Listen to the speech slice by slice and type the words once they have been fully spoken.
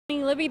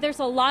Libby, there's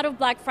a lot of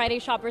Black Friday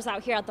shoppers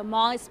out here at the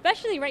mall,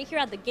 especially right here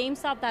at the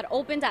GameStop that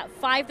opened at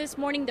 5 this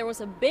morning. There was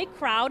a big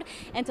crowd,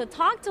 and to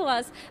talk to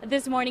us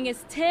this morning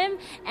is Tim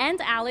and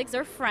Alex.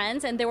 They're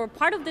friends, and they were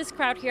part of this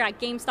crowd here at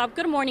GameStop.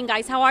 Good morning,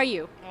 guys. How are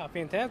you?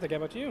 Fantastic. How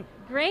about you?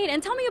 Great.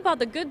 And tell me about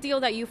the good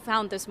deal that you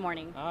found this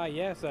morning.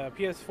 Yes,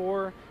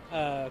 PS4,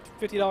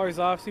 $50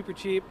 off, super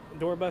cheap,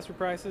 doorbuster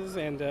prices,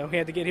 and we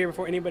had to get here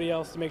before anybody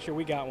else to make sure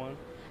we got one.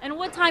 And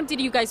what time did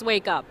you guys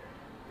wake up?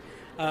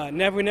 We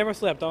never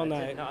slept all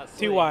night.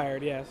 Too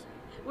wired, yes.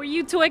 Were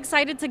you too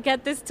excited to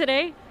get this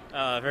today?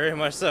 Very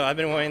much so. I've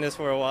been wanting this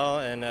for a while,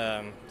 and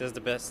this is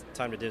the best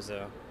time to do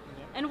so.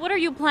 And what are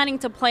you planning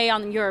to play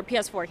on your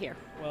PS4 here?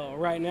 Well,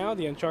 right now,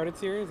 the Uncharted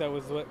series, that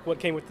was what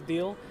came with the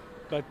deal.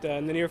 But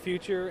in the near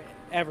future,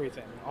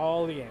 everything,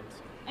 all the games.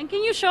 And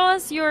can you show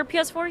us your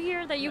PS4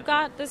 here that you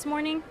got this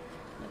morning?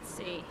 Let's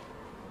see.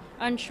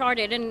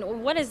 Uncharted.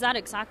 And what is that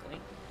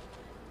exactly?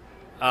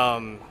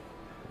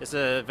 It's an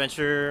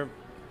adventure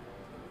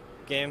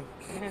game.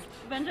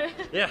 Adventure?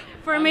 Yeah.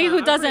 For me,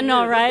 who doesn't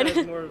know,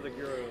 right? More of the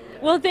girl.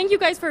 Well, thank you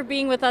guys for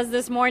being with us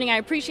this morning. I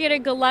appreciate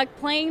it. Good luck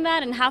playing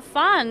that and have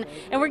fun.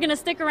 And we're going to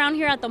stick around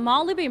here at the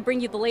mall, Libby, and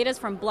bring you the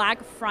latest from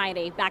Black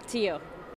Friday. Back to you.